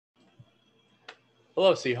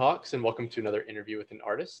Hello, Seahawks, and welcome to another interview with an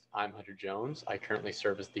artist. I'm Hunter Jones. I currently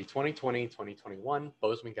serve as the 2020-2021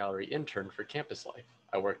 Bozeman Gallery intern for Campus Life.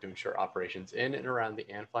 I work to ensure operations in and around the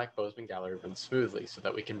Ann Flack Bozeman Gallery run smoothly so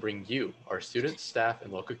that we can bring you, our students, staff,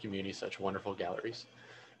 and local community such wonderful galleries.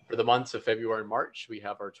 For the months of February and March, we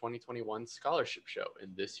have our 2021 scholarship show,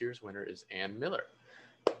 and this year's winner is Ann Miller.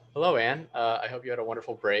 Hello, Ann. I hope you had a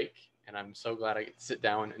wonderful break, and I'm so glad I get to sit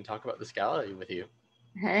down and talk about this gallery with you.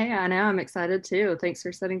 Hey, I know. I'm excited too. Thanks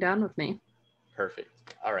for sitting down with me. Perfect.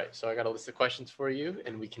 All right, so I got a list of questions for you,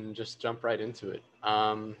 and we can just jump right into it.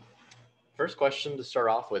 First question to start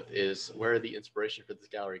off with is where the inspiration for this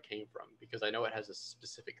gallery came from, because I know it has a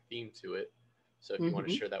specific theme to it. So if you want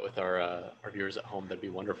to share that with our viewers at home, that'd be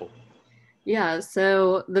wonderful. Yeah,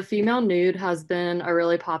 so the female nude has been a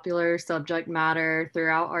really popular subject matter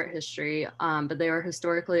throughout art history, but they were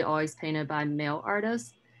historically always painted by male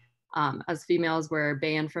artists, as females were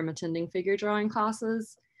banned from attending figure drawing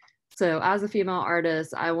classes. So as a female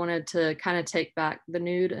artist, I wanted to kind of take back the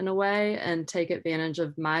nude in a way and take advantage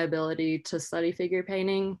of my ability to study figure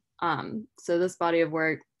painting. So this body of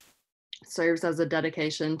work serves as a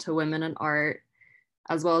dedication to women in art,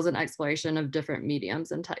 as well as an exploration of different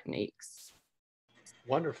mediums and techniques.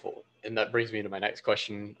 Wonderful. And that brings me to my next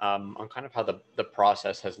question on kind of how the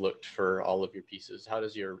process has looked for all of your pieces. How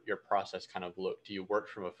does your process kind of look? Do you work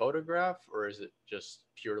from a photograph, or is it just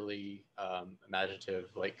purely imaginative,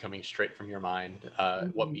 like coming straight from your mind?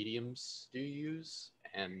 What mediums do you use,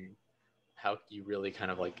 and how do you really kind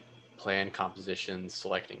of like plan compositions,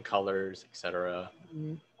 selecting colors, etc.?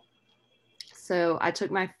 So I took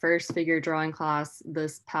my first figure drawing class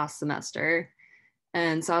this past semester.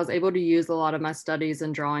 And so I was able to use a lot of my studies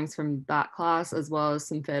and drawings from that class, as well as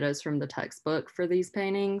some photos from the textbook for these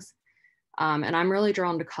paintings. And I'm really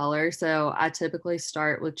drawn to color. So I typically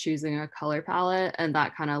start with choosing a color palette, and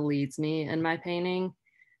that kind of leads me in my painting.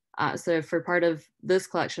 So for part of this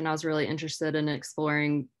collection, I was really interested in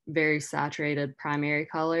exploring very saturated primary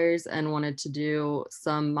colors and wanted to do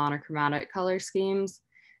some monochromatic color schemes,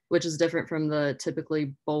 which is different from the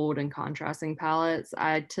typically bold and contrasting palettes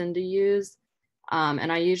I tend to use.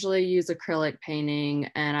 And I usually use acrylic painting,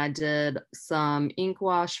 and I did some ink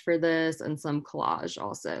wash for this and some collage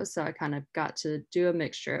also. So I kind of got to do a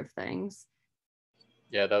mixture of things.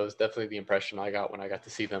 Yeah, that was definitely the impression I got when I got to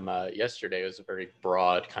see them yesterday. It was a very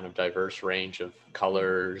broad, kind of diverse range of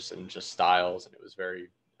colors and just styles, and it was very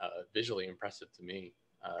visually impressive to me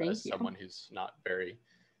as Thank you. someone who's not very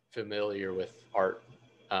familiar with art.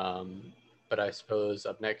 But I suppose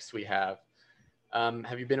up next we have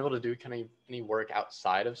you been able to do kind of any work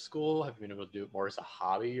outside of school? Have you been able to do it more as a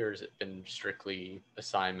hobby, or has it been strictly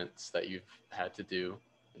assignments that you've had to do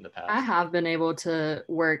in the I past? have been able to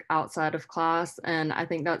work outside of class, and I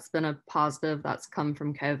think that's been a positive that's come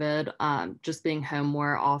from COVID. Just being home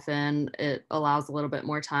more often, it allows a little bit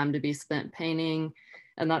more time to be spent painting,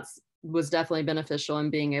 and that's was definitely beneficial in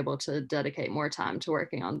being able to dedicate more time to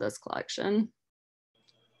working on this collection.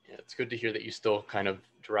 Yeah, it's good to hear that you still kind of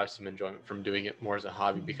derive some enjoyment from doing it more as a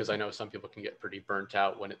hobby, because I know some people can get pretty burnt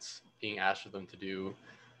out when it's being asked of them to do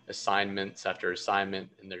assignments after assignment,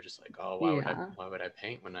 and they're just like, oh, Yeah. why would I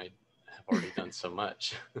paint when I have already done so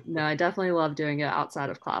much? No, I definitely love doing it outside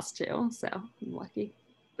of class too. So I'm lucky.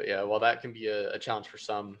 But yeah, while that can be a challenge for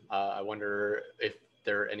some, I wonder if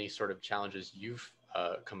there are any sort of challenges you've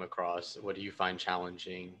come across. What do you find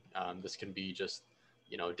challenging? This can be just,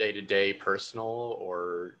 day to day personal,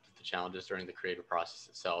 or the challenges during the creative process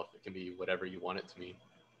itself. It can be whatever you want it to be.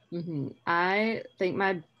 I think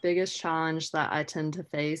my biggest challenge that I tend to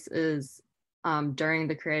face is during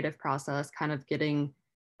the creative process, kind of getting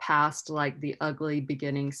past like the ugly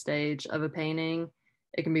beginning stage of a painting.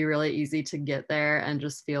 It can be really easy to get there and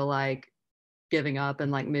just feel like giving up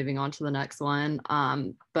and like moving on to the next one.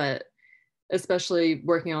 But especially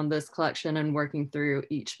working on this collection and working through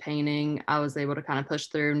each painting, I was able to kind of push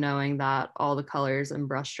through knowing that all the colors and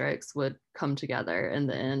brushstrokes would come together in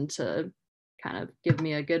the end to kind of give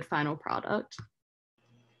me a good final product.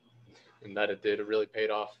 And that it did. It really paid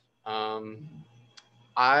off.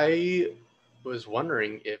 I was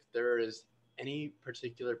wondering if there is any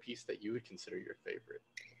particular piece that you would consider your favorite.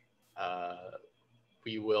 Uh,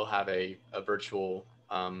 we will have a virtual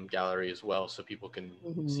gallery as well, so people can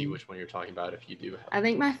see Mhm. which one you're talking about if you do have I one.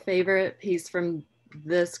 think my favorite piece from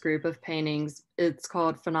this group of paintings, it's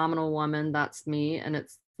called Phenomenal Woman, That's Me, and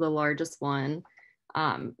it's the largest one.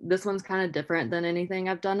 This one's kind of different than anything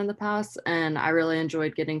I've done in the past, and I really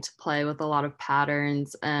enjoyed getting to play with a lot of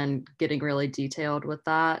patterns and getting really detailed with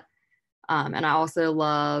that. And I also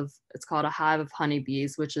love, it's called A Hive of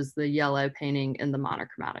Honeybees, which is the yellow painting in the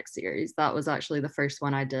monochromatic series. That was actually the first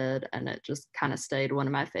one I did, and it just kind of stayed one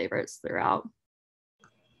of my favorites throughout.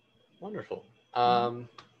 Wonderful.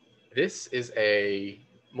 This is a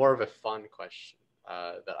more of a fun question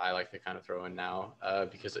that I like to kind of throw in now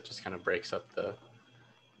because it just kind of breaks up the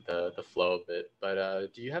flow a bit.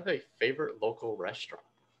 But do you have a favorite local restaurant?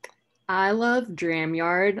 I love Dram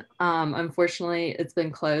Yard. Unfortunately, it's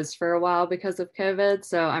been closed for a while because of COVID,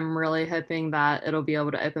 so I'm really hoping that it'll be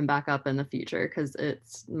able to open back up in the future because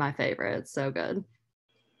it's my favorite. It's so good.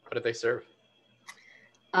 What do they serve?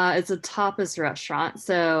 It's a tapas restaurant,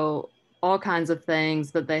 so all kinds of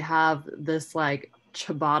things, but they have this like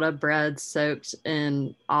ciabatta bread soaked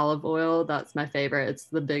in olive oil. That's my favorite. It's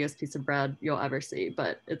the biggest piece of bread you'll ever see,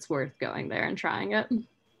 but it's worth going there and trying it.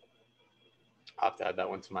 I'll have to add that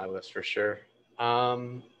one to my list for sure.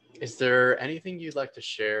 Is there anything you'd like to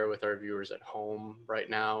share with our viewers at home right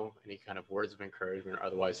now? Any kind of words of encouragement? Or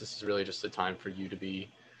otherwise, this is really just a time for you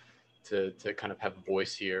to kind of have a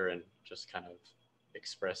voice here and just kind of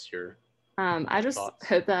express your I just thoughts.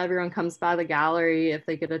 hope that everyone comes by the gallery if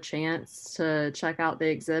they get a chance to check out the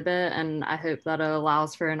exhibit, and I hope that it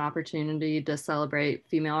allows for an opportunity to celebrate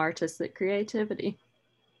female artistic creativity.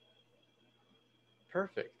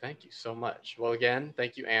 Perfect. Thank you so much. Well, again,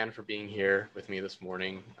 thank you, Anne, for being here with me this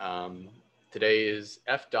morning. Today is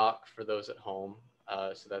FDoc for those at home,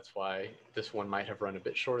 so that's why this one might have run a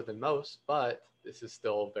bit shorter than most, but this is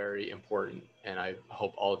still very important, and I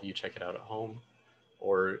hope all of you check it out at home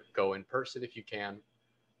or go in person if you can.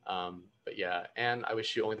 But yeah, Anne, I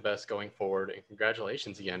wish you only the best going forward, and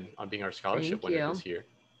congratulations again on being our scholarship Thank winner you. this year.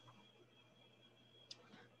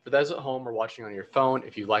 For those at home or watching on your phone,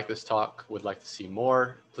 if you like this talk, would like to see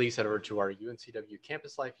more, please head over to our UNCW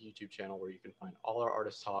Campus Life YouTube channel where you can find all our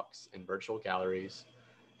artist talks and virtual galleries.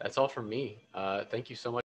 That's all from me. Thank you so much.